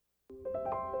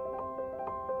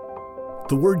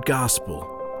The word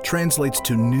gospel translates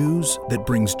to news that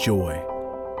brings joy.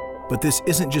 But this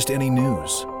isn't just any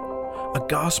news. A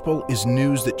gospel is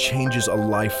news that changes a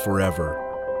life forever.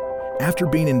 After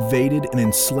being invaded and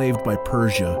enslaved by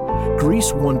Persia,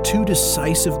 Greece won two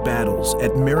decisive battles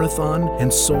at Marathon and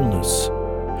Solnus.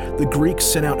 The Greeks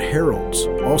sent out heralds,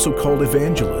 also called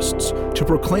evangelists, to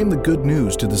proclaim the good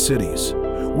news to the cities.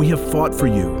 We have fought for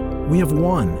you, we have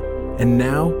won, and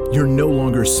now you're no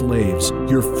longer slaves,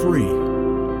 you're free.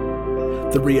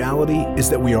 The reality is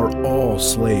that we are all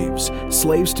slaves,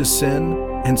 slaves to sin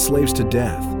and slaves to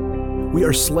death. We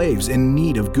are slaves in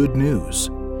need of good news.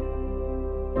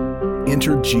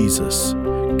 Enter Jesus,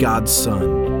 God's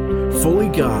Son, fully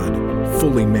God,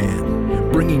 fully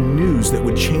man, bringing news that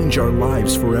would change our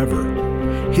lives forever.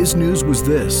 His news was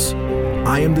this: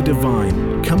 I am the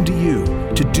divine, come to you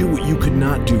to do what you could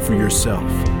not do for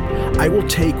yourself. I will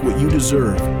take what you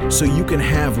deserve so you can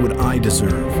have what I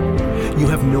deserve. You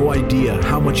have no idea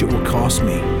how much it will cost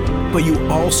me, but you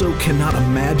also cannot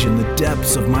imagine the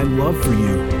depths of my love for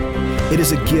you. It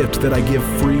is a gift that I give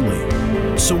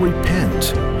freely. So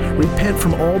repent. Repent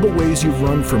from all the ways you've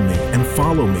run from me and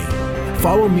follow me.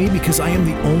 Follow me because I am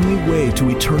the only way to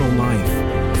eternal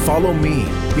life. Follow me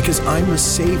because I'm the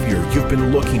Savior you've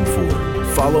been looking for.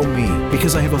 Follow me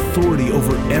because I have authority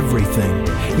over everything,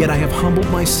 yet I have humbled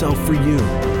myself for you.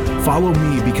 Follow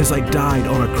me because I died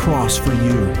on a cross for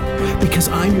you, because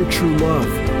I'm your true love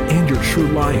and your true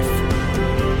life.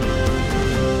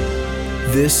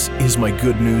 This is my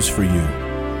good news for you.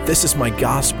 This is my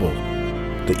gospel,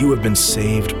 that you have been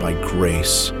saved by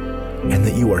grace and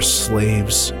that you are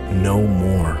slaves no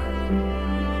more.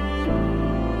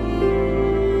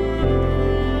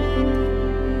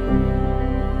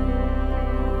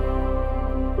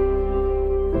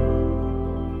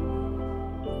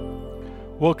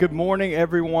 Well, good morning,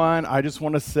 everyone. I just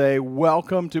want to say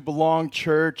welcome to Belong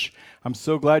Church. I'm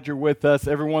so glad you're with us.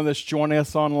 Everyone that's joining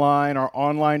us online, our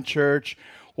online church,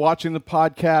 watching the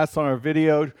podcast on our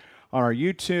video, on our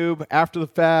YouTube, after the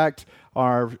fact,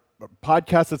 our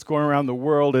podcast that's going around the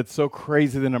world. It's so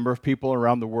crazy the number of people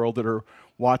around the world that are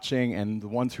watching and the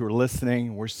ones who are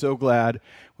listening. We're so glad.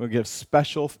 We'll give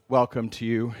special welcome to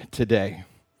you today.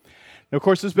 Now, of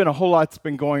course, there's been a whole lot that's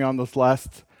been going on this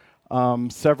last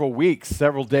several weeks,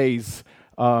 several days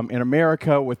in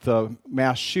America with the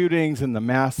mass shootings and the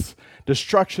mass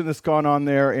destruction that's gone on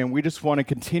there, and we just want to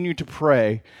continue to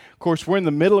pray. Of course, we're in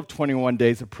the middle of 21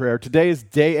 days of prayer. Today is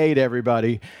day 8,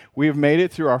 everybody. We have made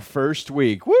it through our first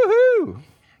week. Woohoo!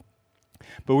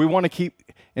 But we want to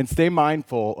keep and stay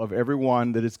mindful of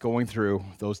everyone that is going through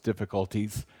those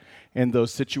difficulties and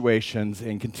those situations,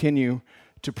 and continue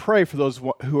to pray for those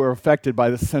who are affected by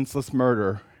the senseless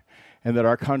murder, and that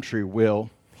our country will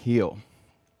heal.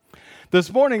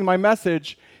 This morning, my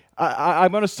message, I'm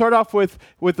going to start off with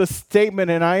a statement,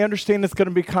 and I understand it's going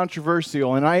to be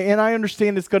controversial, and I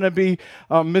understand it's going to be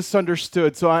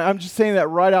misunderstood. So I'm just saying that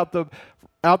right out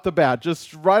the bat.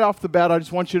 Just right off the bat, I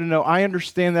just want you to know I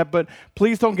understand that, but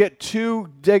please don't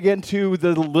dig into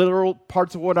the literal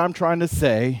parts of what I'm trying to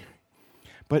say,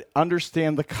 but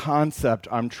understand the concept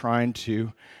I'm trying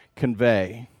to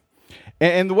convey.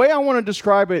 And the way I want to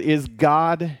describe it is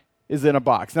God is in a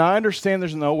box. Now, I understand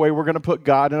there's no way we're going to put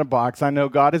God in a box. I know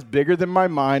God is bigger than my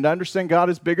mind. I understand God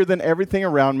is bigger than everything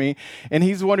around me, and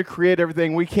He's the one who created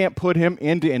everything. We can't put Him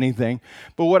into anything.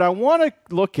 But what I want to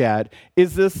look at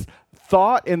is this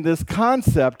thought and this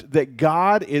concept that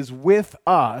God is with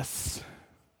us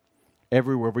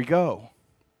everywhere we go.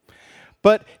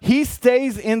 But He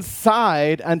stays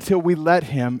inside until we let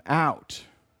Him out.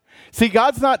 See,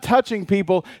 God's not touching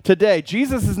people today.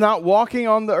 Jesus is not walking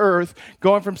on the earth,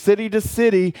 going from city to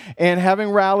city and having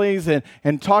rallies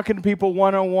and talking to people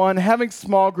one-on-one, having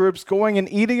small groups, going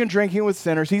and eating and drinking with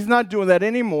sinners. He's not doing that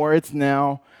anymore. It's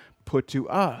now put to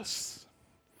us.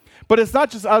 But it's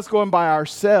not just us going by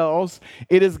ourselves.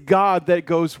 It is God that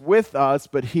goes with us,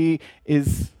 but He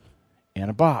is in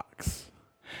a box.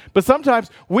 But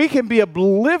sometimes we can be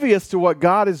oblivious to what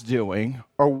God is doing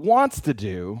or wants to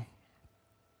do,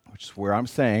 which is where I'm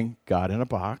saying God in a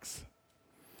box.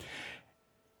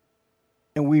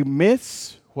 And we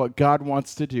miss what God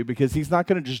wants to do because He's not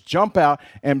going to just jump out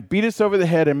and beat us over the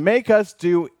head and make us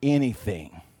do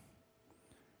anything.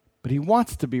 But He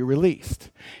wants to be released.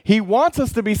 He wants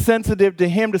us to be sensitive to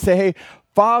Him, to say, hey,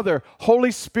 Father,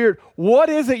 Holy Spirit, what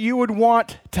is it you would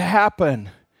want to happen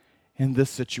in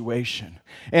this situation?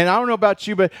 And I don't know about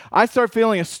you, but I start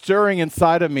feeling a stirring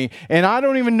inside of me, and I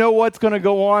don't even know what's going to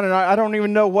go on, and I don't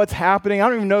even know what's happening. I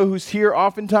don't even know who's here.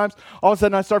 Oftentimes, all of a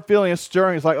sudden, I start feeling a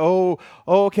stirring. It's like, oh,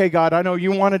 okay, God, I know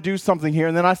you want to do something here.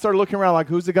 And then I start looking around like,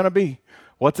 who's it going to be?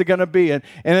 What's it going to be? And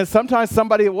then sometimes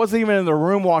somebody that wasn't even in the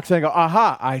room walks in and go,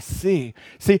 aha, I see.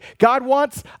 See, God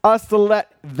wants us to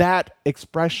let that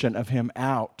expression of him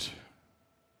out.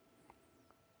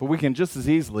 But we can just as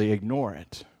easily ignore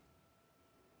it.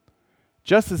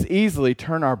 Just as easily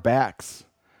turn our backs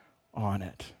on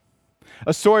it.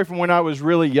 A story from when I was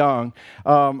really young.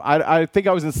 I think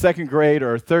I was in second grade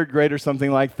or third grade or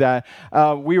something like that.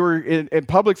 We were in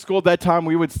public school at that time.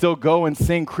 We would still go and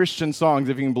sing Christian songs,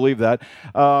 if you can believe that,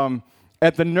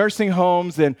 at the nursing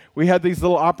homes. And we had these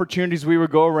little opportunities we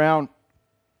would go around.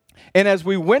 And as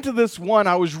we went to this one,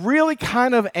 I was really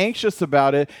kind of anxious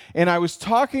about it. And I was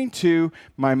talking to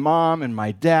my mom and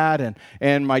my dad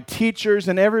and my teachers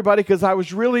and everybody because I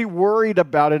was really worried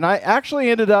about it. And I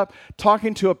actually ended up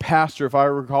talking to a pastor, if I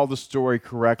recall the story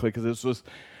correctly, because this was,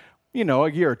 a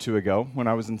year or two ago when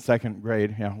I was in second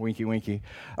grade. Yeah, winky, winky.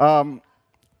 And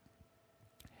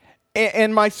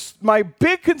my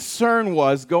big concern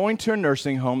was going to a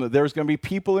nursing home that there was going to be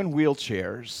people in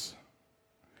wheelchairs.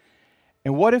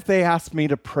 And what if they asked me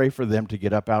to pray for them to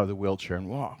get up out of the wheelchair and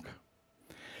walk?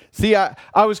 See, I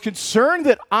was concerned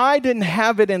that I didn't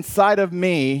have it inside of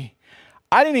me.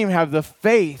 I didn't even have the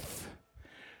faith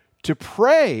to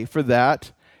pray for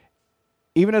that.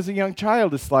 Even as a young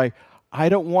child, it's like, I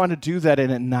don't want to do that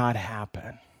and it not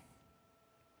happen.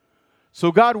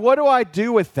 So God, what do I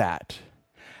do with that?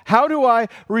 How do I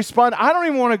respond? I don't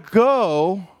even want to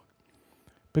go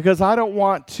because I don't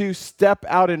want to step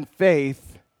out in faith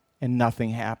and nothing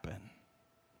happened.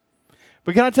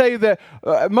 But can I tell you that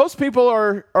most people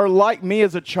are like me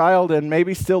as a child and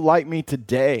maybe still like me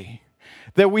today.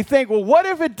 That we think, well, what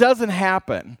if it doesn't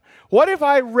happen? What if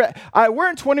we're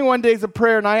in 21 days of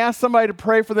prayer and I ask somebody to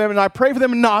pray for them and I pray for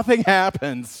them and nothing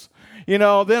happens? Then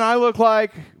I look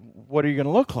like, what are you going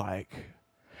to look like?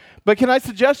 But can I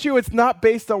suggest to you it's not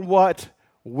based on what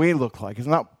we look like. It's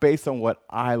not based on what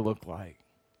I look like.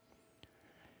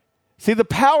 See, the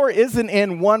power isn't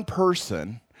in one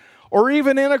person or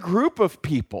even in a group of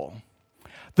people.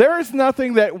 There is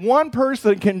nothing that one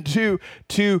person can do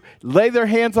to lay their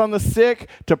hands on the sick,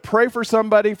 to pray for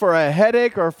somebody for a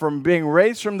headache or from being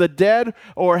raised from the dead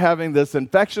or having this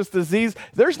infectious disease.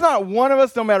 There's not one of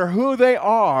us, no matter who they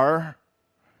are,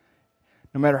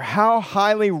 no matter how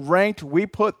highly ranked we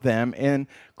put them in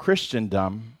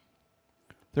Christendom,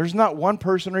 there's not one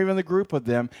person or even the group of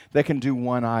them that can do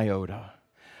one iota.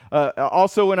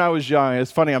 Also, when I was young,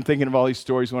 it's funny, I'm thinking of all these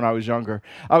stories when I was younger.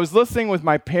 I was listening with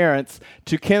my parents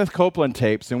to Kenneth Copeland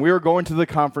tapes, and we were going to the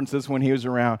conferences when he was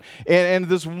around. And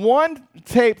this one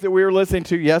tape that we were listening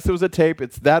to, yes, it was a tape,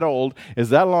 it's that old, it's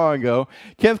that long ago.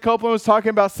 Kenneth Copeland was talking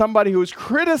about somebody who was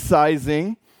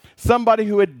criticizing somebody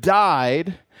who had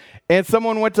died, and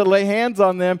someone went to lay hands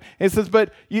on them and says,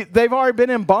 but they've already been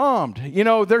embalmed.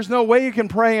 There's no way you can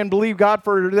pray and believe God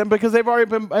for them because they've already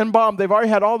been embalmed. They've already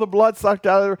had all the blood sucked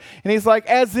out of them. And he's like,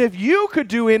 as if you could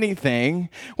do anything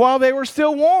while they were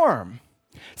still warm.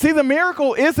 See, the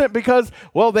miracle isn't because,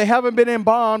 well, they haven't been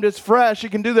embalmed. It's fresh. You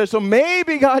can do this. So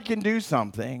maybe God can do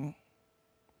something.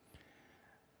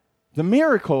 The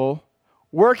miracle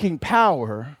working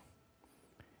power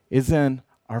is in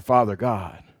our Father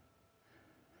God.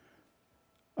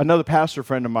 Another pastor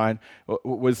friend of mine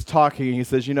was talking. He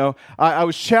says, I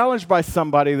was challenged by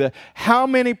somebody that how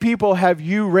many people have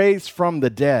you raised from the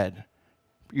dead?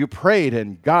 You prayed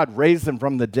and God raised them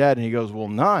from the dead. And he goes, well,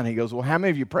 none. He goes, well, how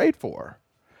many have you prayed for?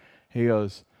 He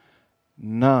goes,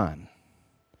 none.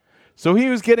 So he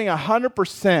was getting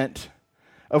 100%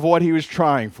 of what he was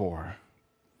trying for.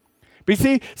 But you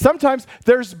see, sometimes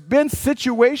there's been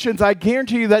situations, I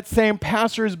guarantee you that same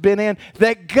pastor has been in,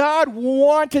 that God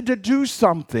wanted to do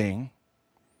something.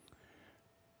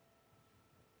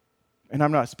 And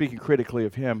I'm not speaking critically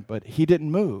of him, but he didn't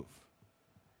move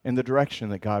in the direction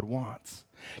that God wants.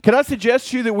 Can I suggest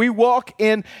to you that we walk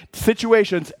in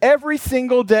situations every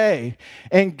single day,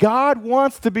 and God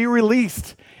wants to be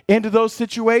released into those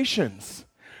situations.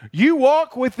 You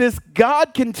walk with this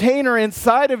God container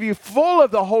inside of you full of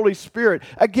the Holy Spirit.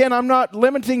 Again, I'm not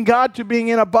limiting God to being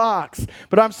in a box,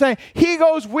 but I'm saying He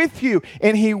goes with you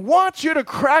and He wants you to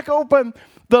crack open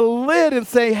the lid and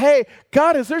say, hey,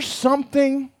 God, is there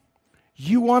something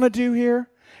you want to do here?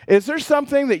 Is there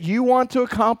something that you want to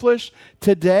accomplish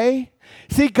today?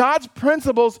 See, God's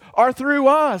principles are through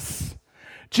us.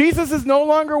 Jesus is no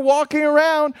longer walking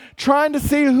around trying to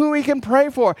see who he can pray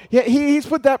for. He's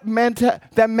put that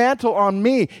mantle on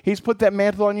me. He's put that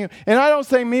mantle on you. And I don't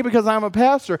say me because I'm a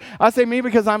pastor. I say me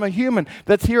because I'm a human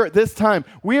that's here at this time.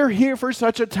 We're here for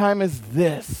such a time as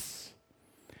this.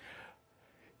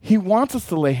 He wants us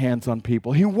to lay hands on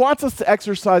people. He wants us to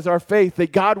exercise our faith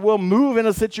that God will move in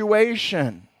a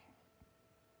situation.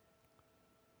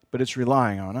 but it's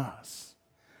relying on us.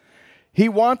 He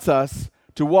wants us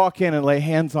to walk in and lay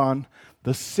hands on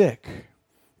the sick,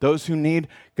 those who need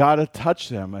God to touch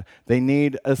them. They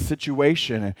need a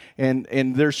situation.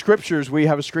 And there's scriptures. We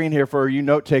have a screen here for you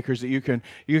note takers that you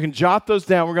can jot those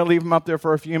down. We're going to leave them up there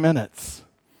for a few minutes.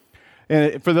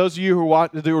 And for those of you who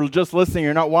are just listening,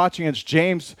 you're not watching, it's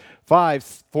James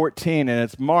 5:14, and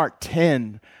it's Mark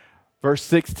 10, verse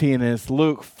 16, and it's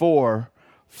Luke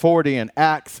 4:40, and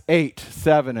Acts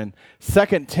 8:7, and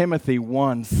 2 Timothy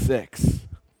 1:6.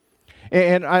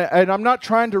 And I'm not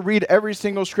trying to read every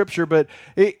single scripture, but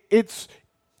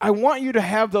I want you to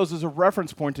have those as a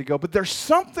reference point to go. But there's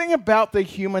something about the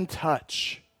human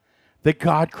touch that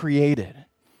God created.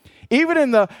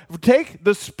 Even take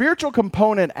the spiritual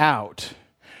component out,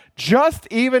 just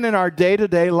even in our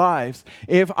day-to-day lives,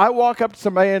 if I walk up to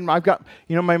somebody and I've got,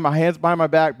 my hands by my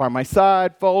back, by my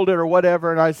side, folded or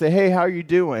whatever, and I say, hey, how are you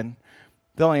doing?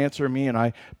 They'll answer me,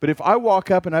 but if I walk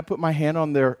up and I put my hand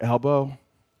on their elbow,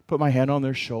 put my hand on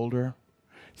their shoulder,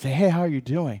 say, hey, how are you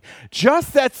doing?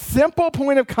 Just that simple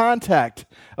point of contact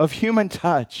of human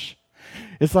touch.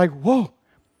 It's like, whoa,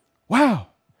 wow.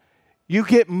 You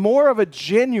get more of a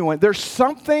genuine, there's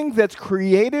something that's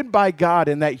created by God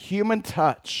in that human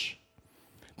touch.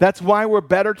 That's why we're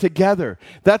better together.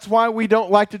 That's why we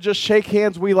don't like to just shake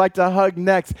hands. We like to hug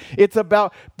necks. It's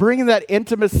about bringing that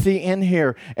intimacy in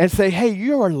here and say, hey,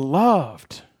 you are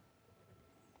loved.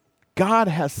 God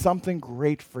has something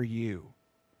great for you.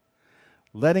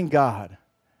 Letting God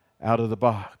out of the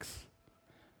box.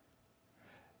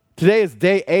 Today is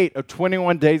day 8 of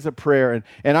 21 days of prayer,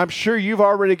 and I'm sure you've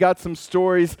already got some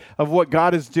stories of what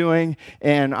God is doing,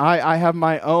 and I have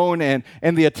my own, and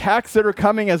the attacks that are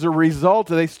coming as a result,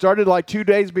 they started like 2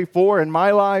 days before in my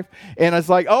life, and it's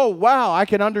like, oh, wow, I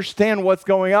can understand what's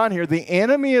going on here. The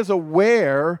enemy is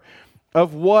aware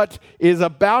of what is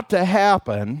about to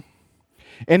happen,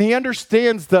 and he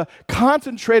understands the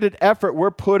concentrated effort we're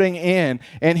putting in,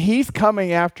 and he's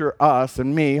coming after us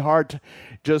and me hard,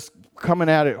 just coming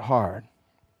at it hard.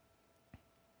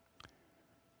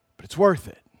 But it's worth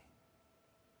it.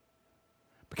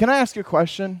 But can I ask you a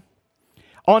question?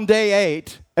 On day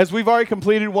 8, as we've already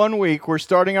completed 1 week, we're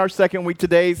starting our second week.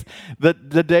 Today's the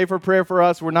day for prayer for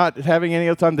us. We're not having any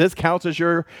other time. This counts as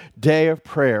your day of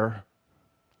prayer.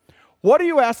 What are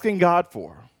you asking God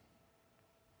for?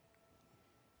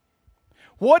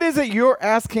 What is it you're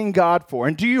asking God for?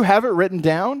 And do you have it written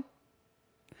down?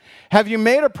 Have you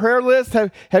made a prayer list?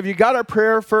 Have you got a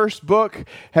prayer first book?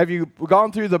 Have you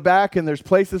gone through the back and there's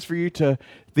places for you to,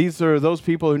 these are those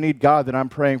people who need God that I'm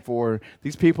praying for.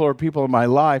 These people are people in my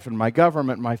life and my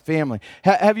government and my family.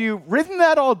 Have you written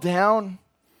that all down?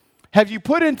 Have you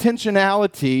put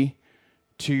intentionality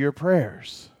to your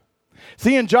prayers?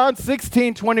 See, in John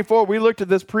 16:24, we looked at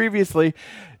this previously.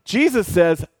 Jesus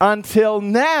says, until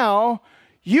now,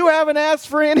 you haven't asked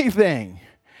for anything.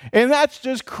 And that's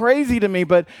just crazy to me,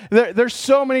 but there's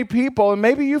so many people, and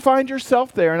maybe you find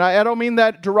yourself there, and I don't mean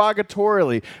that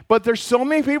derogatorily, but there's so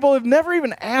many people who have never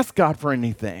even asked God for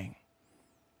anything.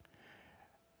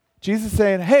 Jesus is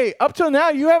saying, hey, up till now,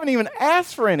 you haven't even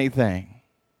asked for anything.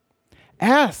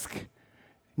 Ask, and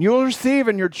you will receive,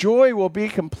 and your joy will be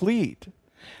complete.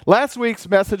 Last week's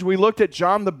message, we looked at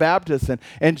John the Baptist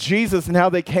and Jesus and how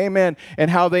they came in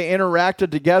and how they interacted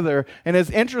together. And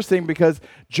it's interesting because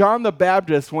John the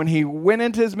Baptist, when he went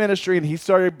into his ministry and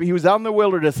he was out in the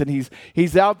wilderness and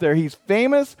he's out there, he's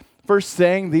famous for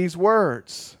saying these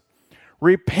words.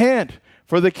 Repent,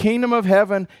 for the kingdom of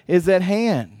heaven is at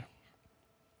hand.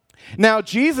 Now,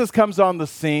 Jesus comes on the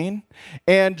scene,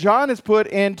 and John is put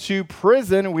into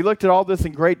prison, and we looked at all this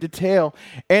in great detail.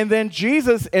 And then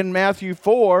Jesus, in Matthew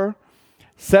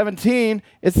 4:17,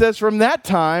 it says, from that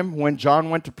time, when John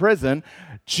went to prison,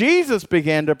 Jesus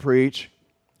began to preach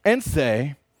and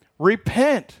say,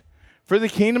 repent, for the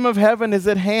kingdom of heaven is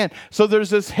at hand. So there's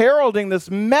this heralding, this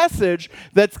message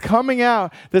that's coming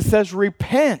out that says,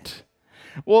 repent.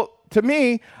 Well, to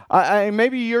me,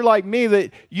 maybe you're like me,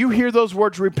 that you hear those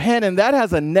words repent, and that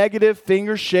has a negative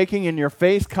finger shaking in your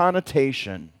face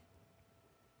connotation.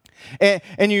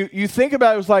 And you think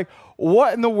about it, it's like,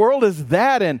 what in the world is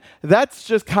that? And that's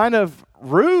just kind of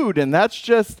rude, and that's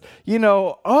just,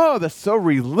 that's so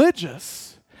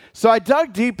religious. So I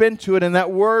dug deep into it, and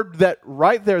that word that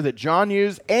right there that John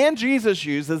used and Jesus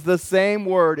used is the same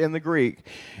word in the Greek.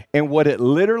 And what it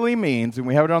literally means, and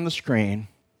we have it on the screen,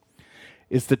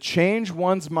 is to change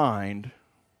one's mind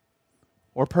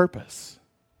or purpose.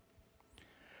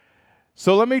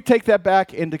 So let me take that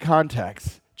back into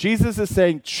context. Jesus is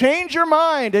saying, change your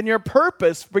mind and your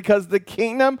purpose because the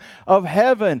kingdom of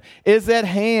heaven is at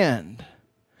hand.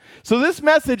 So this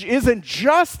message isn't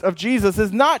just of Jesus.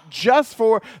 It's not just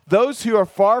for those who are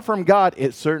far from God.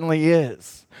 It certainly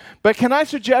is. But can I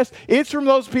suggest it's from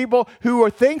those people who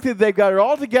think that they've got it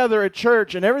all together at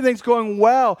church and everything's going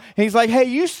well. And he's like, hey,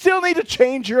 you still need to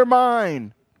change your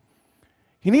mind.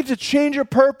 You need to change your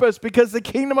purpose because the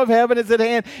kingdom of heaven is at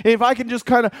hand. And if I can just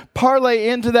kind of parlay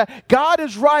into that, God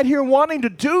is right here wanting to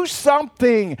do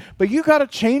something, but you got to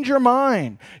change your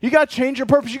mind. You got to change your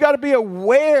purpose. You got to be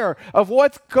aware of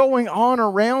what's going on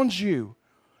around you.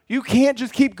 You can't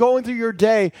just keep going through your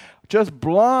day just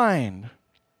blind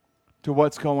to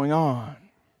what's going on.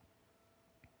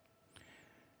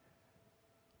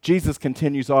 Jesus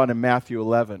continues on in Matthew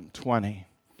 11:20.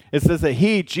 It says that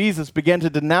he, Jesus, began to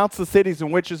denounce the cities in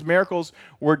which his miracles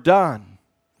were done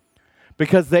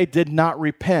because they did not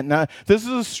repent. Now, this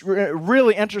is a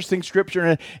really interesting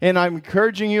scripture, and I'm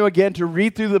encouraging you again to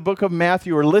read through the book of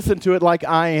Matthew or listen to it like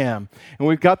I am. And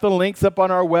we've got the links up on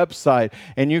our website,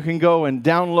 and you can go and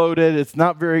download it. It's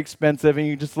not very expensive, and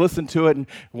you just listen to it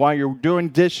while you're doing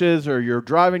dishes or you're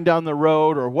driving down the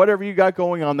road or whatever you got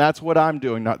going on. That's what I'm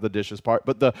doing, not the dishes part,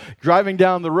 but the driving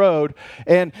down the road.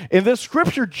 And this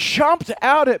scripture jumped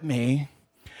out at me.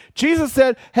 Jesus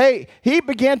said, hey, he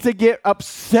began to get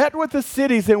upset with the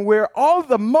cities and where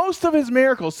most of his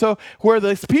miracles, so where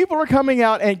these people are coming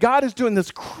out and God is doing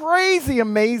this crazy,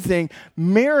 amazing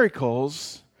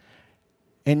miracles,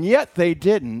 and yet they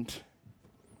didn't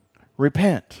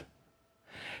repent.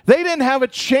 They didn't have a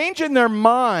change in their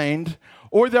mind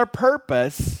or their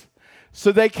purpose,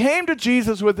 so they came to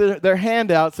Jesus with their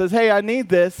hand out, says, hey, I need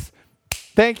this.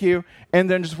 Thank you. And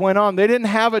then just went on. They didn't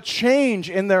have a change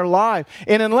in their life.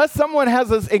 And unless someone has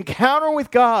this encounter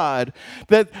with God,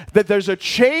 that there's a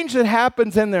change that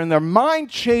happens in there, and their mind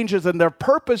changes, and their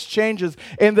purpose changes,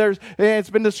 and it's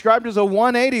been described as a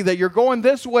 180, that you're going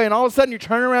this way, and all of a sudden you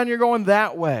turn around and you're going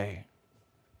that way.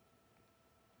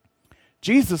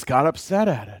 Jesus got upset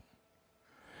at it.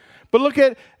 But look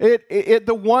at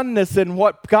the oneness and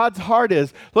what God's heart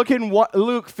is. Look in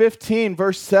Luke 15,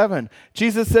 verse 7.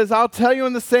 Jesus says, I'll tell you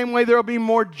in the same way there will be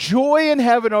more joy in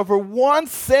heaven over one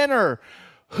sinner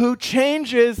who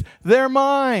changes their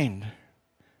mind.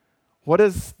 What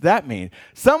does that mean?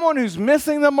 Someone who's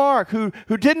missing the mark, who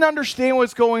didn't understand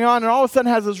what's going on, and all of a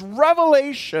sudden has this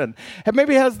revelation, and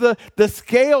maybe has the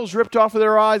scales ripped off of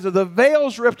their eyes or the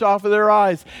veils ripped off of their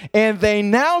eyes, and they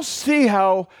now see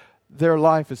how their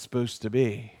life is supposed to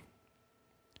be.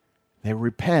 They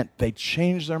repent. They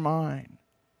change their mind.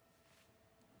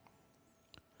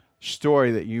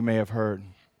 Story that you may have heard.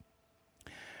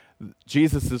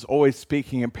 Jesus is always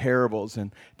speaking in parables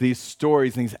and these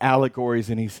stories and these allegories,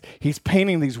 and he's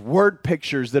painting these word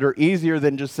pictures that are easier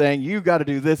than just saying, you got to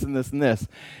do this and this and this.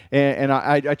 And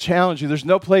I challenge you, there's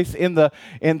no place in the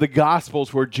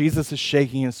Gospels where Jesus is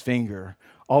shaking his finger.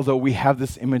 Although we have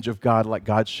this image of God like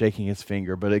God's shaking his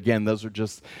finger. But again, those are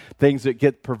just things that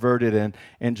get perverted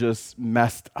and just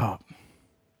messed up.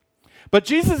 But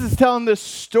Jesus is telling this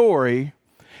story,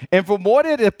 and from what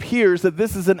it appears that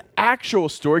this is an actual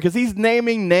story, because he's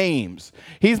naming names.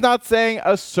 He's not saying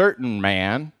a certain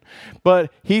man,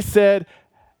 but he said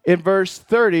in verse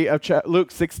 30 of Luke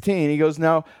 16, he goes,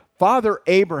 now, Father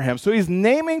Abraham. So he's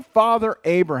naming Father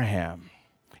Abraham.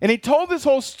 And he told this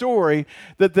whole story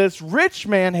that this rich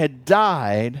man had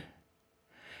died,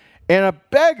 and a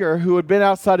beggar who had been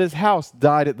outside his house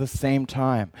died at the same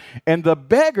time. And the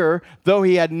beggar, though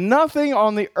he had nothing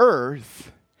on the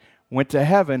earth, went to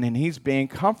heaven, and he's being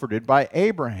comforted by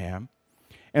Abraham.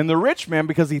 And the rich man,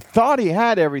 because he thought he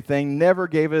had everything, never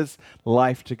gave his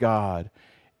life to God,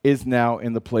 is now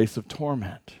in the place of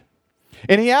torment.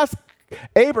 And he asked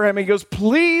Abraham, he goes,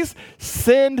 please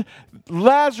send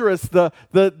Lazarus, the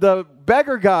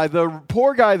beggar guy, the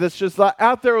poor guy that's just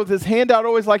out there with his hand out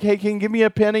always like, hey, can you give me a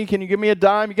penny? Can you give me a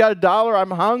dime? You got $1?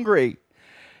 I'm hungry.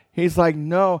 He's like,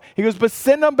 no. He goes, but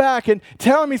send him back and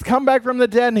tell him he's come back from the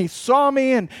dead and he saw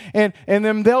me, and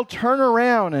then they'll turn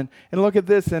around. And look at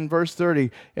this in verse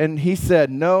 30. And he said,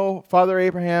 no, Father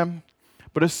Abraham,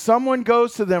 but if someone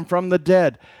goes to them from the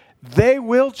dead, they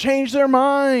will change their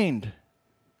mind.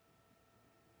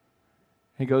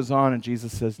 He goes on, and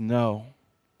Jesus says, no.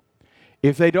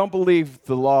 If they don't believe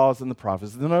the laws and the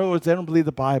prophets, in other words, they don't believe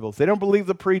the Bibles, they don't believe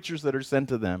the preachers that are sent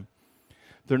to them,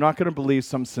 they're not going to believe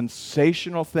some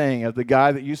sensational thing of the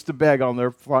guy that used to beg on their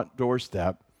front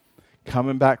doorstep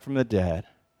coming back from the dead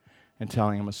and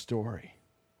telling them a story.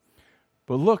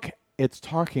 But look, it's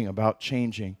talking about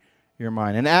changing your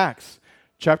mind. In Acts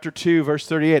chapter 2, verse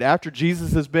 38, after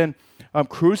Jesus has been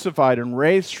crucified and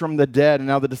raised from the dead, and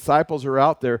now the disciples are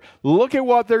out there. Look at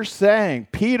what they're saying.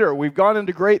 Peter, we've gone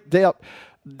into great depth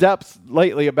depths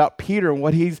lately about Peter and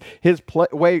what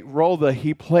role that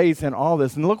he plays in all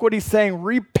this. And look what he's saying,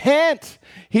 repent.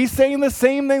 He's saying the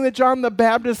same thing that John the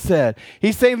Baptist said.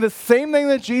 He's saying the same thing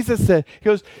that Jesus said. He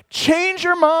goes, change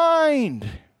your mind.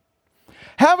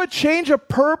 Have a change of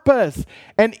purpose.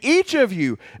 And each of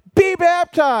you, be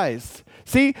baptized.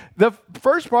 See, the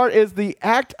first part is the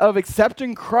act of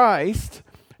accepting Christ,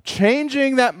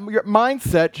 changing that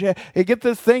mindset, you get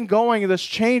this thing going, this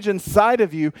change inside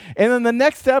of you. And then the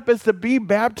next step is to be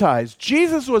baptized.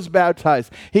 Jesus was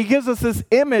baptized. He gives us this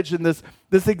image and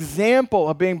this example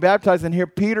of being baptized. And here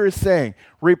Peter is saying,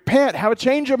 repent, have a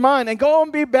change of mind, and go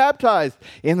and be baptized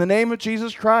in the name of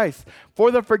Jesus Christ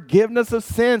for the forgiveness of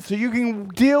sins, so you can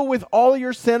deal with all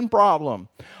your sin problem.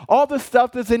 All the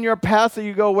stuff that's in your past that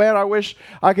you go, man, I wish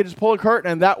I could just pull a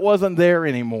curtain and that wasn't there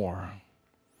anymore.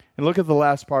 And look at the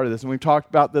last part of this. And we've talked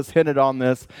about this, hinted on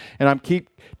this, and I'm keep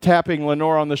tapping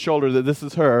Lenore on the shoulder that this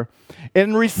is her.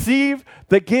 And receive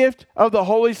the gift of the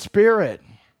Holy Spirit.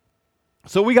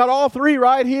 So we got all three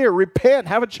right here. Repent,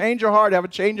 have a change of heart, have a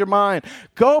change of mind.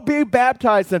 Go be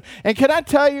baptized. And can I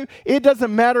tell you, it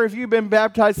doesn't matter if you've been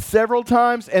baptized several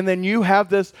times and then you have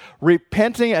this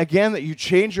repenting again, that you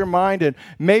change your mind and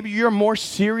maybe you're more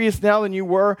serious now than you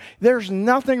were. There's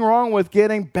nothing wrong with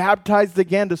getting baptized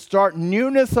again to start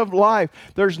newness of life.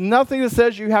 There's nothing that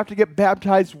says you have to get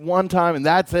baptized one time and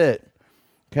that's it.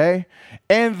 Okay?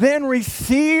 And then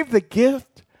receive the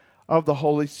gift of the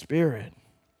Holy Spirit.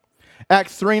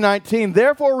 Acts 3:19,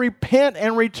 therefore repent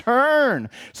and return.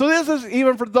 So this is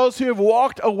even for those who have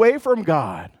walked away from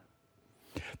God.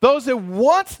 Those that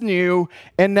once knew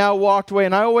and now walked away.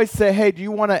 And I always say, hey, do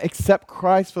you want to accept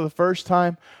Christ for the first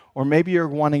time? Or maybe you're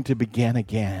wanting to begin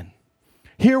again.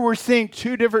 Here we're seeing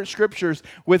two different scriptures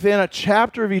within a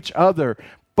chapter of each other,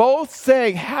 both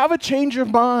saying, have a change of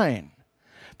mind.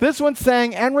 This one's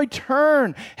saying, and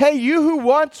return. Hey, you who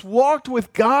once walked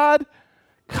with God,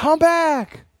 come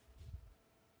back,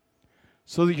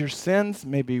 so that your sins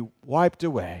may be wiped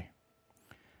away.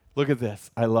 Look at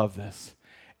this. I love this.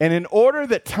 And in order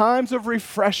that times of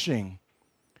refreshing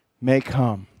may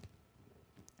come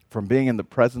from being in the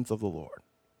presence of the Lord.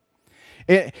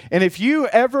 And if you've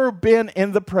ever been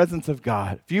in the presence of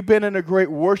God, if you've been in a great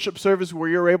worship service where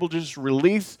you're able to just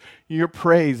release your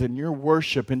praise and your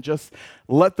worship and just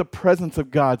let the presence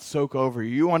of God soak over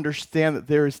you, you understand that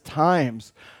there is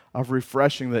times of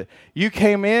refreshing, that you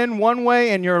came in one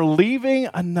way and you're leaving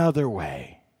another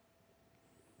way.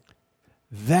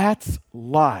 That's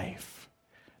life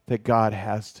that God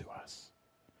has to us.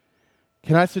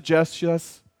 Can I suggest to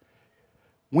us?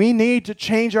 We need to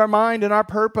change our mind and our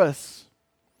purpose.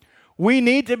 We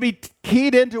need to be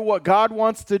keyed into what God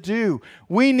wants to do.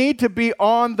 We need to be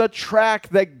on the track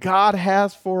that God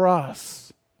has for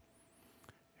us.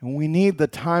 And we need the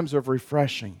times of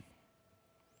refreshing.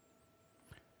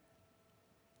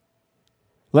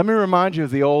 Let me remind you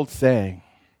of the old saying,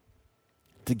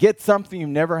 to get something you've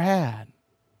never had,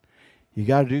 you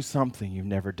got to do something you've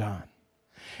never done.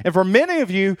 And for many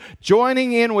of you,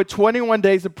 joining in with 21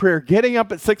 days of prayer, getting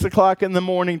up at 6 o'clock in the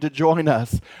morning to join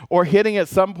us, or hitting at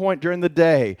some point during the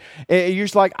day, you're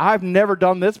just like, I've never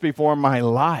done this before in my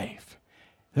life.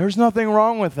 There's nothing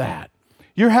wrong with that.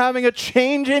 You're having a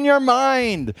change in your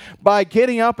mind by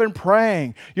getting up and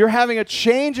praying. You're having a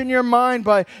change in your mind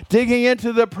by digging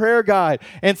into the prayer guide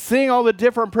and seeing all the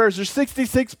different prayers. There's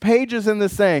 66 pages in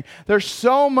this thing. There's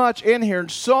so much in here and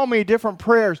so many different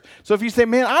prayers. So if you say,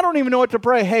 man, I don't even know what to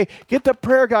pray, hey, get the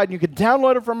prayer guide and you can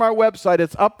download it from our website.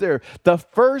 It's up there. The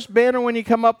first banner when you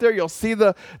come up there, you'll see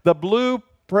the blue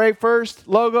Pray First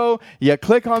logo. You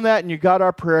click on that and you got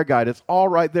our prayer guide. It's all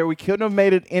right there. We couldn't have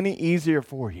made it any easier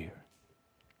for you.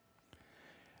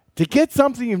 To get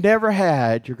something you've never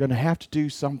had, you're going to have to do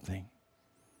something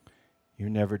you've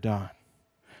never done.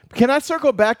 Can I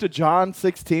circle back to John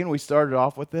 16? We started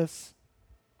off with this.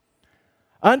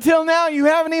 Until now, you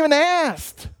haven't even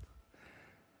asked.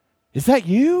 Is that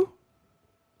you?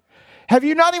 Have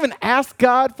you not even asked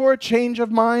God for a change of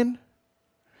mind?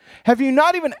 Have you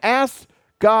not even asked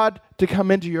God to come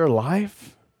into your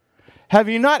life? Have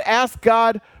you not asked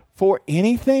God for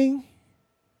anything?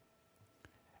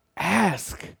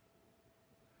 Ask.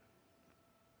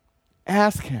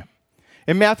 Ask him.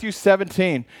 In Matthew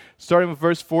 17, starting with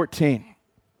verse 14,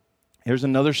 here's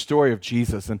another story of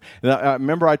Jesus. And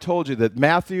remember I told you that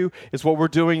Matthew is what we're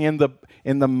doing in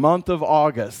the month of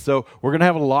August. So we're going to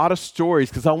have a lot of stories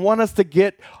because I want us to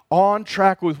get on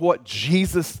track with what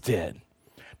Jesus did.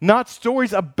 Not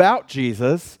stories about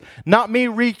Jesus, not me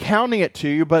recounting it to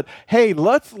you, but hey,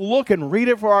 let's look and read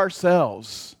it for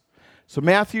ourselves. So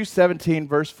Matthew 17,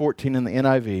 verse 14 in the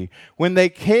NIV. When they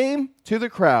came to the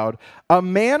crowd, a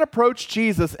man approached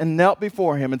Jesus and knelt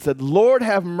before him and said, "Lord,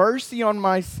 have mercy on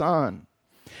my son.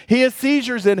 He has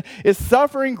seizures and is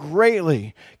suffering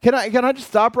greatly." Can I just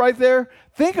stop right there?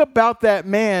 Think about that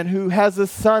man who has a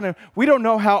son, and we don't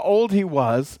know how old he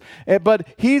was, but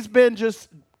he's been just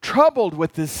troubled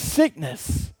with this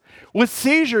sickness, with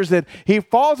seizures, and he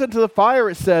falls into the fire,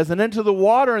 it says, and into the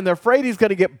water, and they're afraid he's going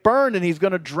to get burned and he's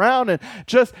going to drown, and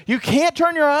just, you can't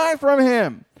turn your eye from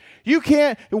him. You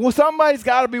can't, well, somebody's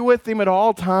got to be with him at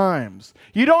all times.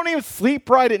 You don't even sleep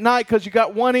right at night because you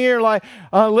got one ear like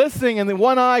listening and the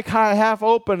one eye kind of half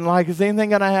open, like, is anything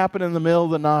going to happen in the middle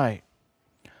of the night?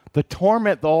 The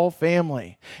torment the whole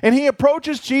family. And he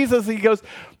approaches Jesus, he goes,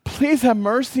 "Please have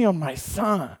mercy on my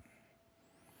son."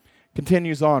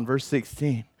 Continues on, verse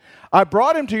 16. "I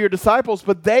brought him to your disciples,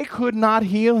 but they could not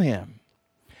heal him."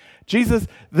 Jesus,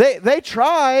 they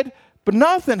tried, but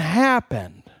nothing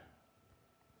happened.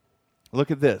 Look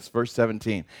at this, verse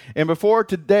 17. "And before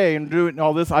today, and doing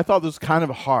all this, I thought this was kind of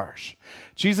harsh."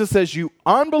 Jesus says, "You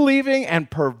unbelieving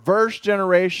and perverse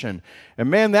generation."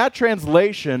 And man, that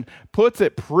translation puts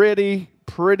it pretty,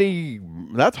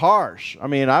 that's harsh. I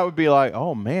mean, I would be like,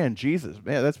 oh man, Jesus,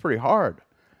 man, that's pretty hard.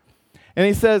 And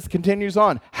he says, continues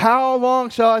on, "How long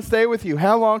shall I stay with you?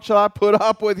 How long shall I put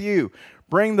up with you?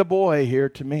 Bring the boy here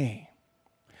to me."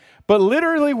 But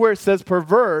literally where it says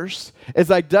perverse,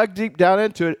 as I dug deep down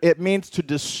into it, it means to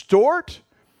distort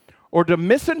or to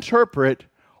misinterpret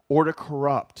or to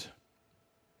corrupt.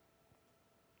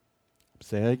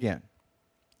 Say it again.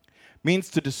 Means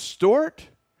to distort,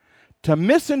 to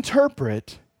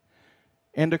misinterpret,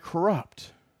 and to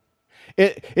corrupt.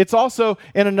 It's also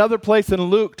in another place in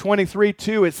Luke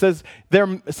 23:2, it says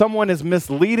someone is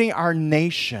misleading our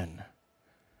nation.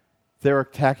 They're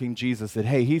attacking Jesus, that,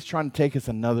 hey, he's trying to take us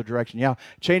another direction. Yeah,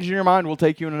 changing your mind will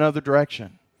take you in another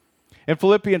direction. In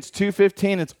Philippians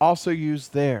 2:15, it's also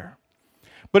used there.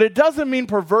 But it doesn't mean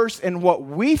perverse in what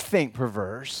we think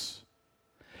perverse,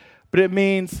 but it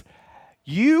means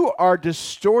you are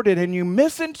distorted and you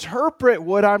misinterpret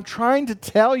what I'm trying to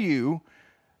tell you,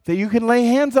 that you can lay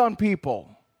hands on people.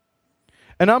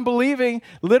 And unbelieving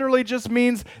literally just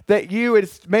means that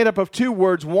it's made up of two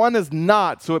words. One is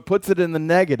not, so it puts it in the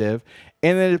negative.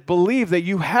 And then it believes that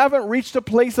you haven't reached a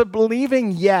place of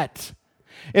believing yet.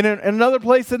 And in another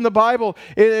place in the Bible,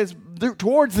 it is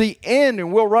towards the end,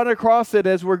 and we'll run across it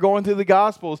as we're going through the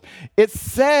Gospels. It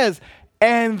says,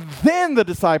 and then the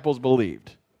disciples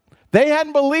believed. They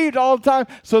hadn't believed all the time,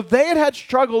 so they had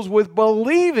struggles with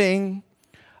believing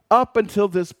up until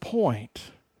this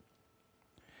point.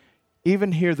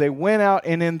 Even here, they went out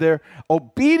and in their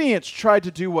obedience tried to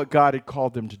do what God had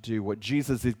called them to do, what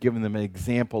Jesus had given them an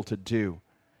example to do.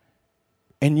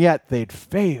 And yet they'd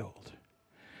failed.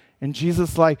 And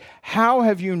Jesus is like, how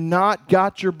have you not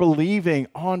got your believing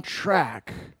on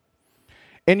track?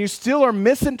 And you still are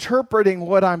misinterpreting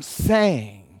what I'm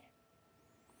saying.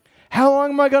 How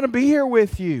long am I going to be here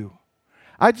with you?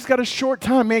 I just got a short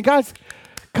time. Man, guys,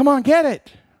 come on, get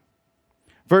it.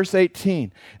 Verse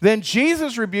 18, "Then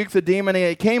Jesus rebuked the demon, and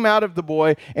it came out of the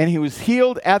boy, and he was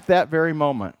healed at that very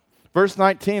moment." Verse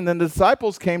 19, "Then the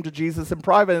disciples came to Jesus in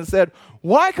private and said,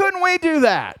 'Why couldn't we do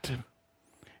that?'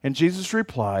 And Jesus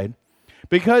replied,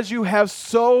 'Because you have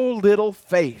so little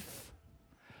faith.'"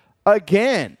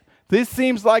 Again, this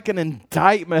seems like an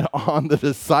indictment on the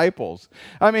disciples.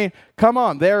 I mean, come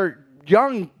on, they're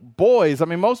young boys. I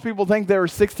mean, most people think they were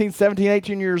 16, 17,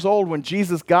 18 years old when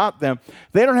Jesus got them.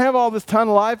 They don't have all this ton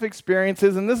of life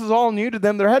experiences, and this is all new to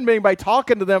them. There hadn't been anybody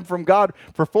talking to them from God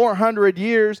for 400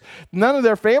 years. None of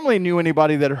their family knew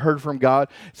anybody that had heard from God.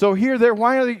 So here,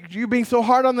 why are you being so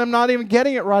hard on them, not even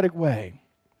getting it right away?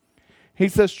 He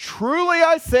says, "Truly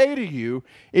I say to you,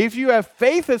 if you have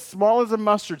faith as small as a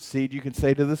mustard seed, you can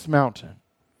say to this mountain,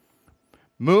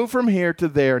 'Move from here to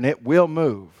there,' and it will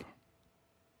move.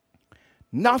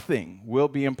 Nothing will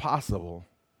be impossible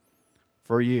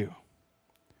for you."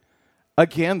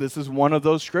 Again, this is one of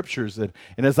those scriptures that,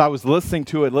 and as I was listening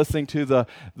to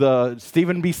the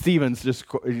Stephen B. Stevens,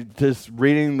 just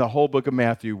reading the whole book of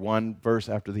Matthew, one verse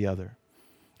after the other,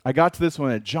 I got to this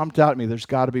one, it jumped out at me, there's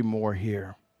got to be more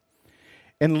here.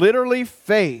 And literally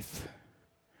faith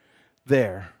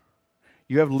there,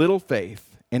 you have little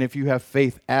faith, and if you have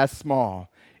faith as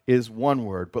small is one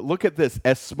word. But look at this,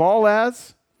 as small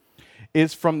as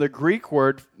is from the Greek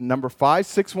word number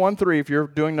 5613. If you're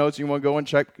doing notes, you want to go and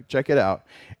check it out.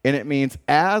 And it means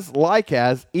as, like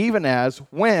as, even as,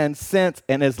 when, since,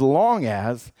 and as long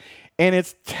as. And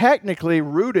it's technically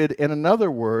rooted in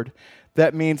another word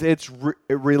that means it's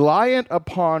reliant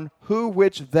upon who,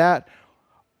 which, that,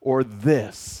 or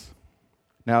this.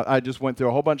 Now, I just went through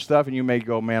a whole bunch of stuff, and you may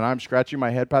go, man, I'm scratching my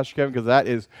head, Pastor Kevin, because that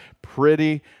is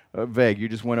pretty vague. You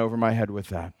just went over my head with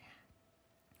that.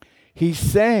 He's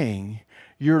saying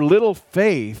your little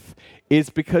faith is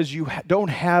because you don't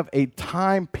have a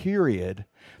time period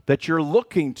that you're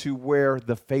looking to where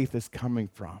the faith is coming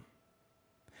from.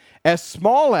 As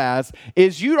small as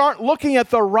is you aren't looking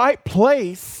at the right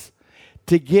place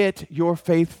to get your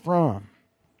faith from.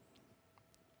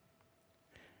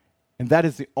 And that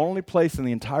is the only place in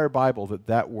the entire Bible that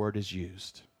that word is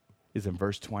used, is in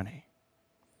verse 20.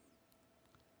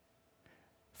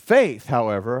 Faith,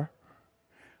 however,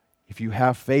 if you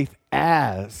have faith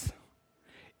as,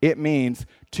 it means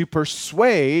to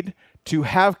persuade, to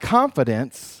have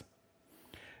confidence,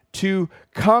 to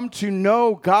come to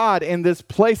know God in this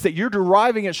place that you're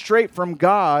deriving it straight from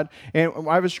God. And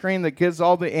I have a screen that gives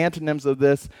all the antonyms of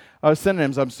this,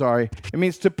 synonyms, It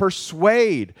means to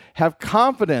persuade, have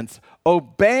confidence,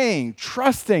 obeying,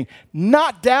 trusting,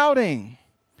 not doubting.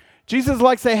 Jesus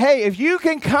likes to say, hey, if you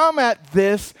can come at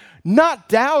this not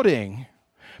doubting,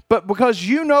 but because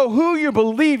you know who you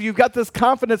believe, you've got this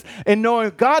confidence in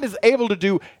knowing God is able to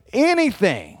do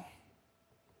anything.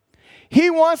 He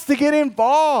wants to get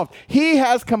involved. He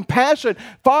has compassion.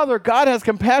 Father, God has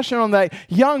compassion on that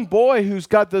young boy who's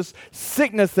got this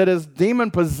sickness that is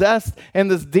demon-possessed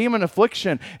and this demon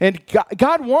affliction. And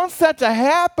God wants that to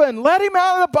happen. Let him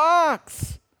out of the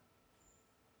box.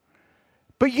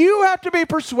 But you have to be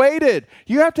persuaded.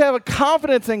 You have to have a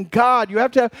confidence in God. You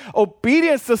have to have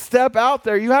obedience to step out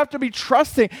there. You have to be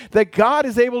trusting that God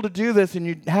is able to do this, and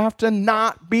you have to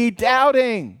not be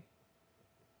doubting.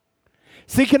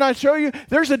 See, can I show you?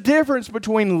 There's a difference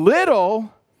between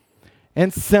little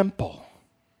and simple.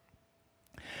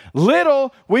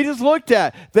 Little, we just looked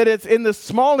at that it's in the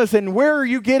smallness, and where are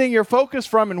you getting your focus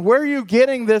from, and where are you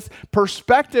getting this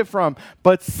perspective from?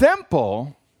 But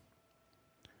simple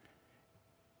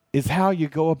is how you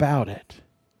go about it.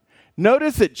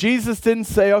 Notice that Jesus didn't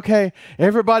say, okay,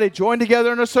 everybody join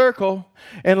together in a circle,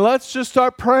 and let's just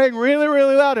start praying really,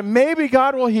 really loud, and maybe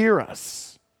God will hear us.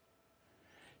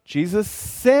 Jesus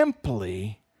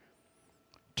simply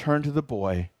turned to the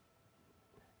boy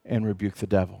and rebuked the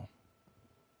devil.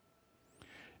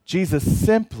 Jesus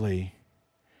simply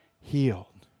healed.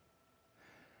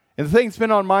 And the thing that's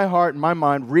been on my heart and my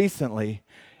mind recently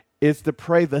is to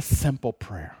pray the simple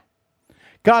prayer.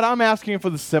 God, I'm asking you for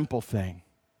the simple thing.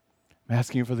 I'm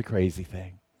asking you for the crazy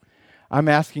thing. I'm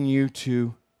asking you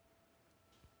to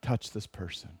touch this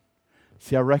person.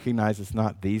 See, I recognize it's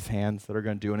not these hands that are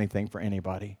going to do anything for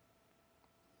anybody.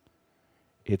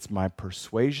 It's my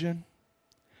persuasion.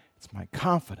 It's my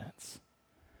confidence.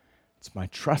 It's my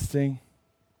trusting.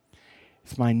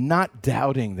 It's my not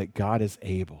doubting that God is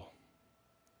able.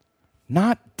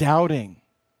 Not doubting.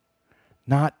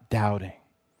 Not doubting.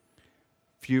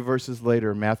 A few verses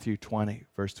later, Matthew 20,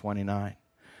 verse 29.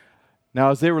 Now,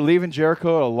 as they were leaving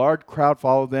Jericho, a large crowd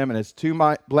followed them, and as two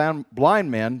blind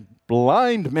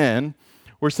men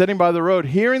were sitting by the road,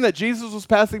 hearing that Jesus was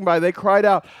passing by, they cried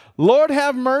out, Lord,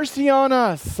 have mercy on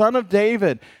us, Son of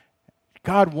David.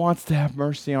 God wants to have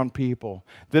mercy on people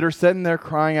that are sitting there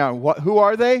crying out. Who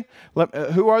are they?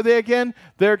 Who are they again?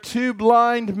 They're two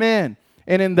blind men.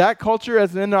 And in that culture,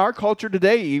 as in our culture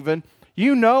today even,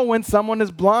 you know when someone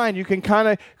is blind. You can kind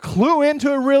of clue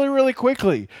into it really, really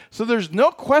quickly. So there's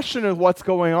no question of what's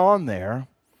going on there.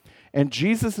 And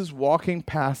Jesus is walking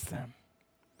past them.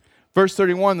 Verse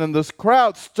 31, then this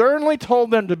crowd sternly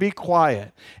told them to be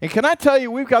quiet. And can I tell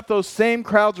you, we've got those same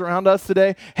crowds around us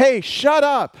today. Hey, shut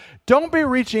up. Don't be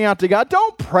reaching out to God.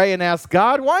 Don't pray and ask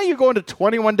God. Why are you going to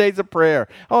 21 days of prayer?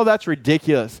 Oh, that's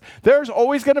ridiculous. There's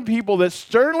always going to be people that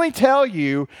sternly tell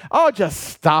you, oh, just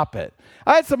stop it.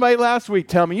 I had somebody last week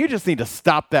tell me, you just need to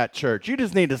stop that church. You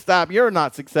just need to stop. You're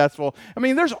not successful. I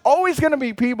mean, there's always going to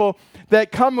be people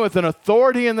that come with an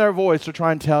authority in their voice to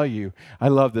try and tell you, I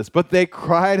love this. But they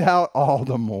cried out all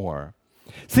the more.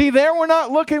 See, they were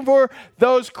not looking for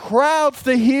those crowds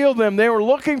to heal them. They were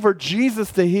looking for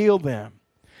Jesus to heal them.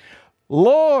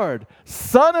 Lord,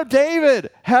 Son of David,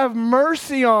 have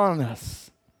mercy on us.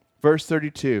 Verse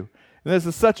 32. And this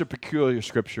is such a peculiar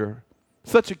scripture.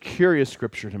 Such a curious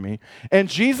scripture to me. And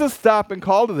Jesus stopped and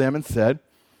called to them and said,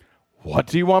 what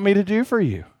do you want me to do for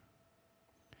you?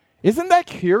 Isn't that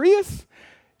curious?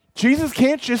 Jesus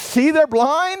can't just see they're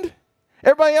blind?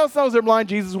 Everybody else knows they're blind.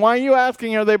 Jesus, why are you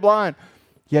asking, are they blind?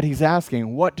 Yet he's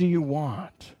asking, what do you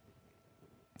want?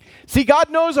 See,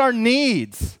 God knows our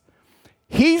needs.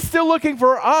 He's still looking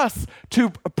for us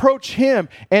to approach him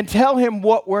and tell him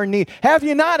what we're need. Have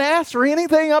you not asked for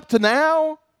anything up to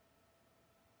now?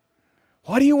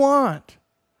 What do you want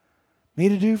me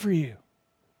to do for you?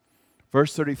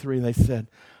 Verse 33, they said,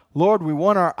 Lord, we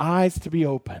want our eyes to be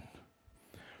open.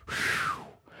 Whew.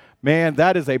 Man,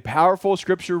 that is a powerful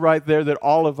scripture right there that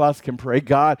all of us can pray.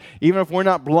 God, even if we're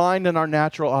not blind in our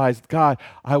natural eyes, God,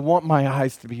 I want my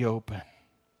eyes to be open.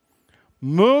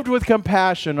 Moved with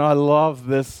compassion. I love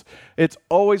this. It's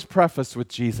always prefaced with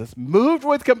Jesus. Moved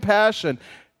with compassion.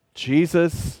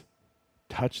 Jesus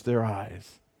touched their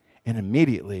eyes, and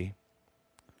immediately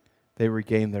they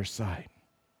regained their sight.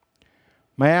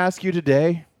 May I ask you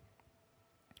today,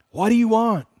 what do you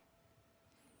want?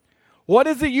 What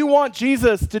is it you want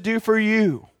Jesus to do for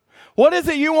you? What is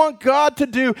it you want God to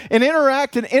do and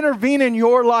interact and intervene in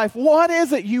your life? What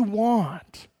is it you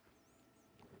want?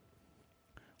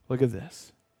 Look at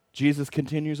this. Jesus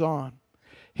continues on.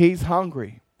 He's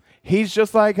hungry. He's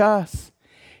just like us.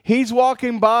 He's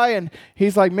walking by and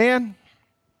he's like, man,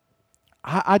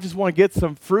 I just want to get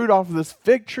some fruit off of this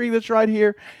fig tree that's right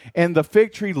here. And the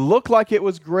fig tree looked like it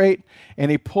was great. And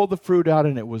he pulled the fruit out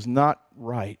and it was not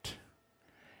right.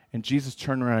 And Jesus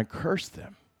turned around and cursed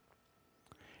them.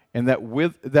 And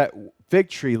that fig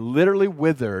tree literally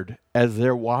withered as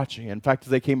they're watching. In fact, as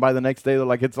they came by the next day, they're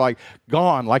like, it's like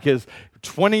gone, like it's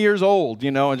 20 years old,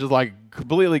 and just like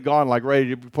completely gone, like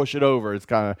ready to push it over. It's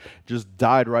kind of just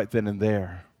died right then and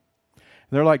there. And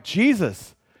they're like,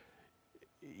 Jesus,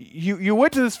 you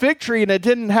went to this fig tree and it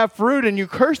didn't have fruit and you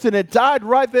cursed it and it died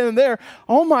right then and there.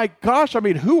 Oh my gosh,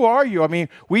 who are you?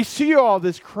 We see all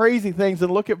these crazy things.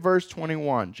 And look at verse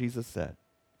 21. Jesus said,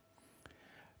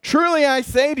 truly I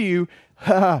say to you,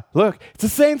 look, it's the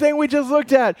same thing we just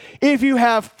looked at. If you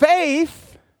have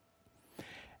faith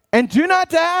and do not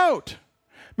doubt.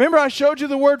 Remember, I showed you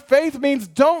the word faith means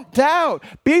don't doubt.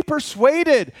 Be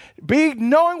persuaded. Be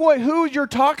knowing who you're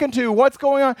talking to, what's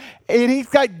going on. And he's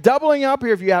got doubling up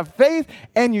here. If you have faith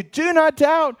and you do not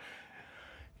doubt,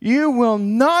 you will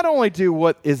not only do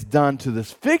what is done to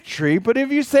this fig tree, but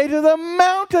if you say to the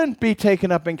mountain, be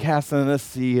taken up and cast into the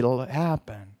sea, it'll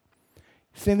happen.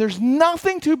 Saying there's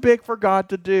nothing too big for God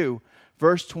to do.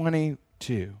 Verse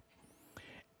 22.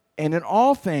 And in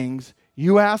all things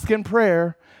you ask in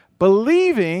prayer,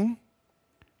 believing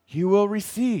you will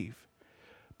receive.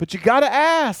 But you got to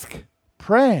ask,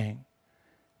 praying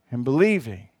and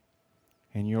believing,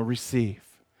 and you'll receive.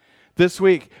 This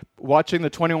week, watching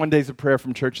the 21 Days of Prayer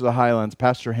from Church of the Highlands,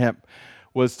 Pastor Hemp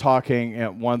was talking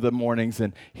at one of the mornings,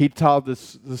 and he told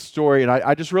this story, and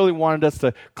I just really wanted us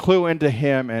to clue into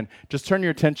him, and just turn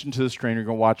your attention to the screen. You're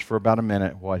going to watch for about a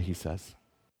minute what he says.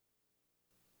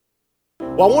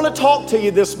 Well, I want to talk to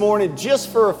you this morning just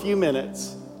for a few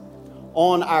minutes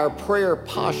on our prayer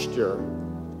posture.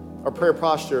 Our prayer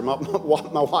posture, my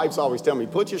wife's always telling me,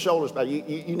 put your shoulders back.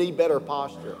 You need better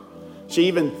posture. She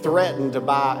even threatened to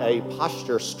buy a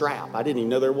posture strap. I didn't even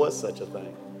know there was such a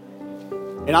thing.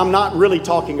 And I'm not really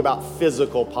talking about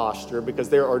physical posture because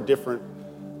there are different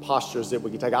postures that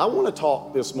we can take. I want to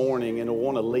talk this morning and I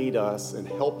want to lead us and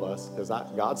help us because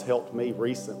God's helped me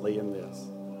recently in this.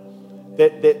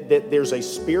 That there's a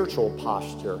spiritual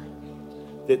posture,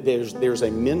 that there's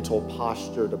a mental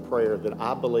posture to prayer that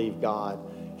I believe God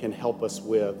can help us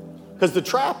with. Because the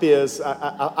trap is,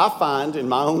 I find in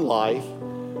my own life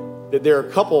that there are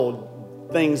a couple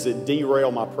things that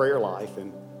derail my prayer life.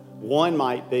 And one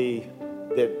might be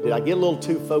that I get a little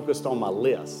too focused on my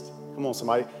list. Come on,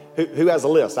 somebody. Who has a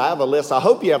list? I have a list. I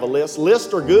hope you have a list.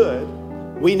 Lists are good.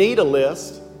 We need a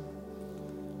list.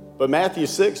 But Matthew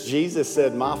 6, Jesus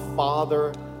said, my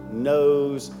Father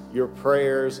knows your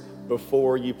prayers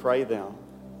before you pray them.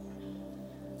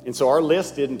 And so our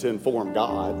list isn't to inform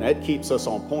God. And that keeps us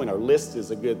on point. Our list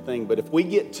is a good thing. But if we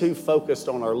get too focused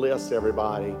on our list,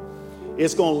 everybody,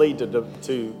 it's going to lead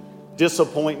to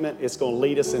disappointment. It's going to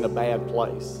lead us in a bad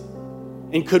place.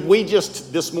 And could we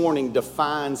just this morning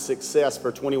define success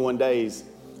for 21 days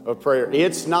of prayer?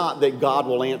 It's not that God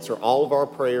will answer all of our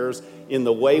prayers in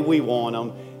the way we want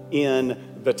them,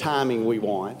 in the timing we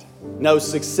want. No,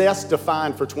 success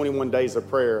defined for 21 days of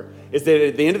prayer is that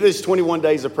at the end of these 21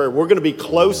 days of prayer, we're going to be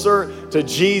closer to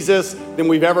Jesus than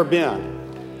we've ever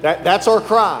been. That's our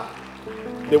cry,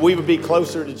 that we would be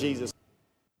closer to Jesus.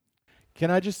 Can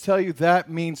I just tell you, that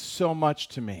means so much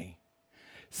to me.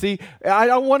 See,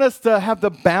 I want us to have the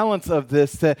balance of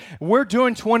this, that we're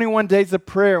doing 21 days of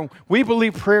prayer. We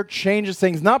believe prayer changes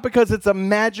things, not because it's a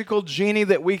magical genie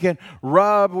that we can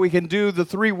rub, we can do the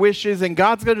 3 wishes, and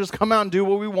God's going to just come out and do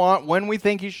what we want when we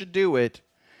think he should do it.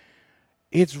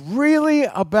 It's really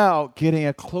about getting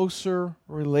a closer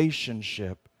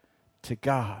relationship to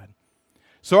God.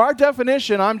 So our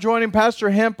definition, I'm joining Pastor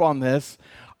Hemp on this,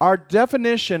 our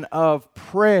definition of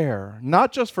prayer,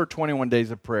 not just for 21 days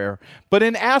of prayer, but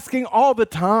in asking all the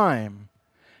time,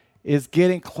 is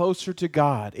getting closer to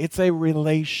God. It's a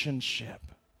relationship.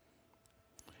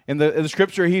 In the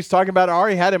scripture he's talking about, I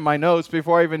already had in my notes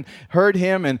before I even heard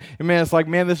him. And man, it's like,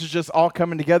 man, this is just all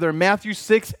coming together. In Matthew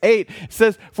 6:8 it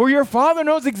says, for your Father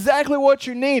knows exactly what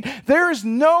you need. There is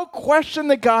no question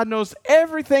that God knows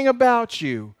everything about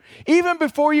you, even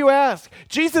before you ask.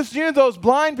 Jesus knew those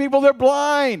blind people, they're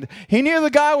blind. He knew the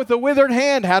guy with the withered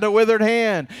hand had a withered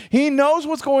hand. He knows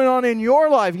what's going on in your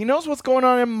life. He knows what's going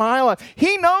on in my life.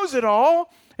 He knows it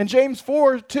all. And James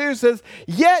 4:2 says,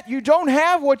 yet you don't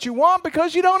have what you want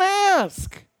because you don't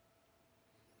ask.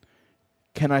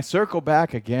 Can I circle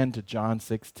back again to John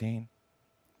 16?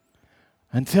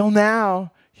 Until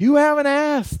now, you haven't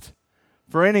asked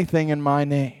for anything in my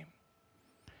name.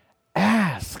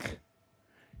 Ask.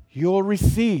 You'll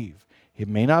receive. It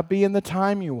may not be in the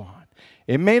time you want.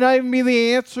 It may not even be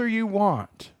the answer you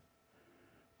want.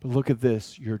 But look at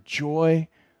this. Your joy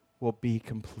will be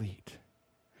complete.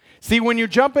 See, when you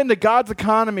jump into God's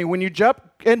economy, when you jump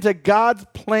into God's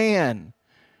plan,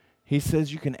 he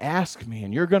says you can ask me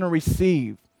and you're going to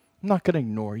receive. I'm not going to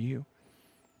ignore you.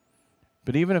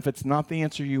 But even if it's not the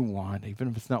answer you want, even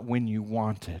if it's not when you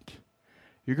want it,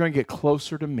 you're going to get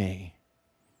closer to me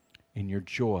and your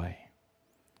joy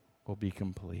will be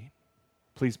complete.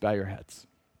 Please bow your heads.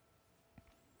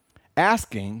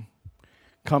 Asking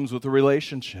comes with a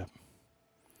relationship.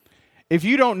 If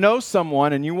you don't know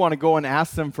someone and you want to go and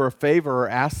ask them for a favor or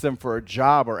ask them for a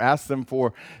job or ask them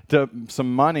for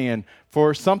some money and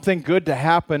for something good to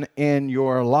happen in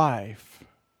your life,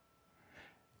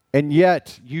 and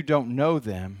yet you don't know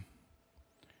them,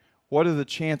 what are the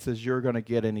chances you're going to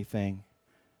get anything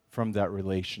from that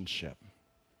relationship?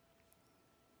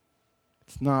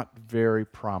 It's not very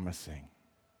promising.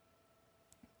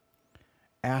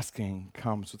 Asking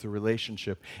comes with a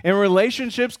relationship. And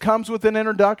relationships comes with an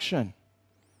introduction.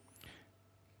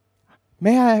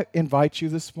 May I invite you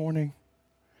this morning?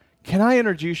 Can I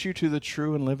introduce you to the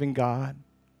true and living God?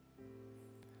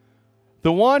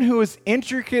 The one who is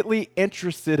intricately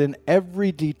interested in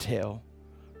every detail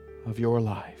of your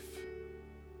life.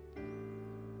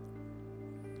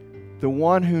 The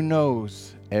one who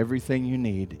knows everything you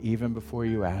need even before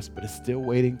you ask, but is still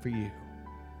waiting for you.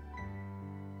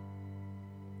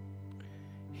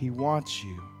 He wants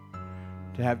you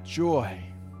to have joy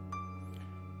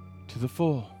to the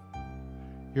full.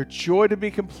 Your joy to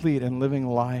be complete and living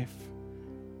life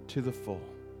to the full.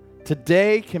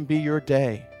 Today can be your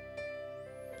day.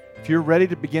 If you're ready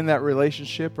to begin that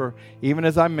relationship, or even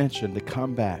as I mentioned, to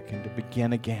come back and to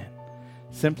begin again,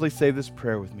 simply say this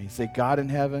prayer with me. Say, God in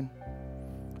heaven,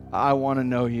 I want to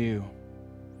know you.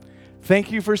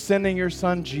 Thank you for sending your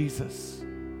son Jesus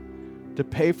to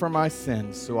pay for my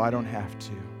sins so I don't have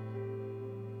to.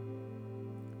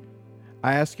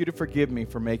 I ask you to forgive me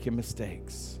for making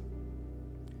mistakes.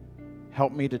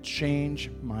 Help me to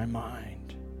change my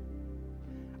mind.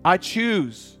 I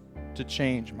choose to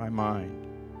change my mind,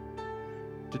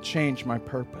 to change my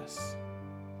purpose.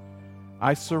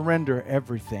 I surrender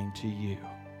everything to you.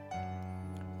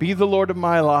 Be the Lord of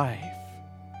my life.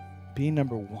 Be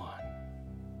number one.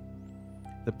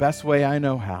 The best way I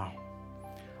know how.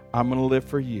 I'm going to live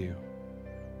for you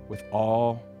with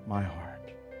all my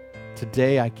heart.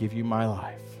 Today I give you my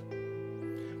life.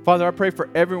 Father, I pray for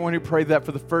everyone who prayed that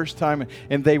for the first time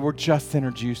and they were just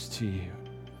introduced to you.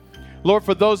 Lord,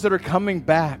 for those that are coming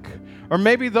back, or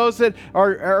maybe those that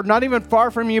are not even far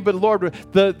from you, but Lord,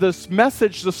 this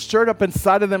message just stirred up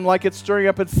inside of them like it's stirring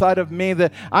up inside of me,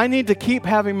 that I need to keep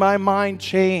having my mind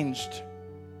changed.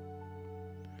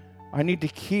 I need to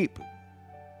keep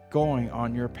going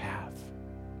on your path.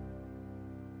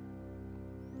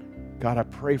 God, I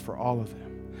pray for all of them.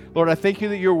 Lord, I thank you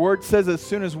that your word says as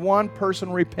soon as one person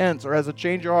repents or has a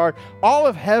change of heart, all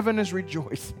of heaven is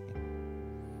rejoicing.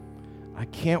 I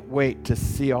can't wait to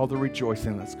see all the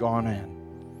rejoicing that's gone in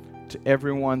to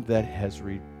everyone that has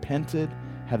repented,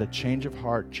 had a change of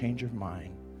heart, change of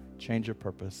mind, change of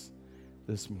purpose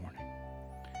this morning.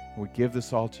 We give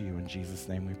this all to you in Jesus'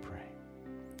 name we pray.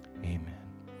 Amen.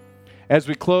 As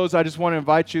we close, I just want to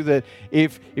invite you that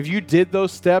if you did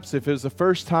those steps, if it was the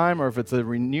first time or if it's a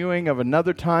renewing of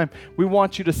another time, we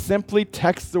want you to simply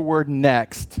text the word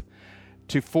NEXT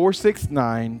to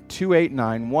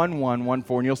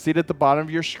 469-289-1114, and you'll see it at the bottom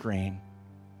of your screen.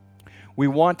 We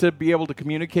want to be able to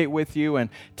communicate with you and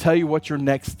tell you what your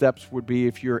next steps would be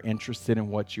if you're interested in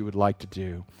what you would like to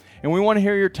do. And we want to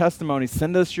hear your testimony.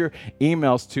 Send us your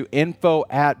emails to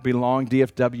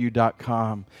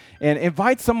info@belongdfw.com and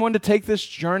invite someone to take this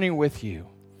journey with you.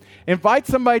 Invite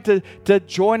somebody to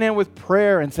join in with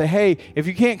prayer and say, hey, if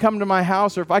you can't come to my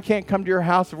house, or if I can't come to your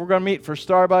house, if we're going to meet for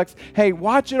Starbucks, hey,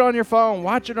 watch it on your phone,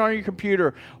 watch it on your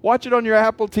computer, watch it on your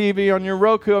Apple TV, on your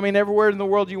Roku. I mean, everywhere in the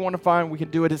world you want to find, we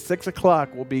can do it at 6 o'clock.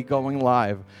 We'll be going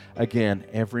live again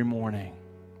every morning.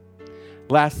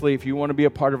 Lastly, if you want to be a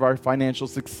part of our financial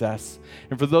success,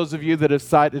 and for those of you that have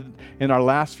cited in our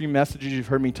last few messages, you've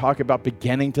heard me talk about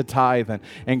beginning to tithe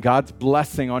and God's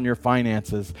blessing on your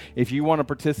finances. If you want to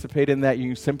participate in that, you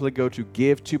can simply go to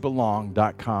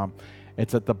givetobelong.com.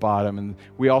 It's at the bottom. And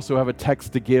we also have a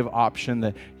text to give option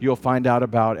that you'll find out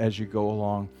about as you go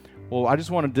along. Well, I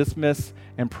just want to dismiss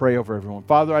and pray over everyone.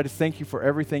 Father, I just thank you for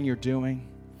everything you're doing.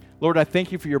 Lord, I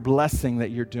thank you for your blessing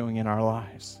that you're doing in our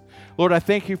lives. Lord, I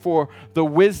thank you for the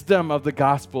wisdom of the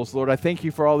Gospels. Lord, I thank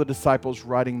you for all the disciples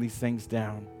writing these things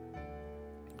down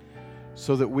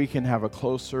so that we can have a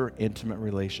closer, intimate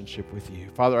relationship with you.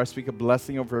 Father, I speak a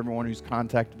blessing over everyone who's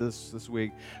contacted us this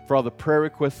week, for all the prayer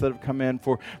requests that have come in,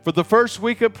 for the first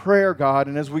week of prayer, God,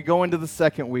 and as we go into the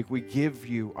second week, we give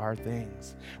you our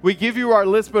things. We give you our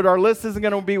list, but our list isn't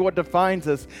going to be what defines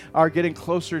us. Our getting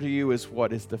closer to you is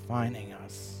what is defining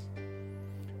us.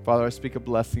 Father, I speak a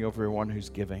blessing over everyone who's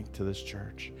giving to this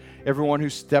church, everyone who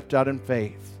stepped out in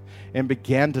faith and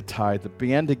began to tithe, that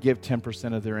began to give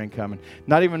 10% of their income, and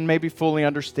not even maybe fully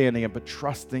understanding it, but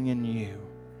trusting in you.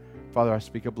 Father, I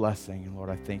speak a blessing, and Lord,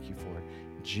 I thank you for it.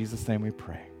 In Jesus' name we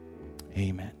pray.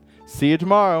 Amen. See you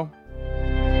tomorrow.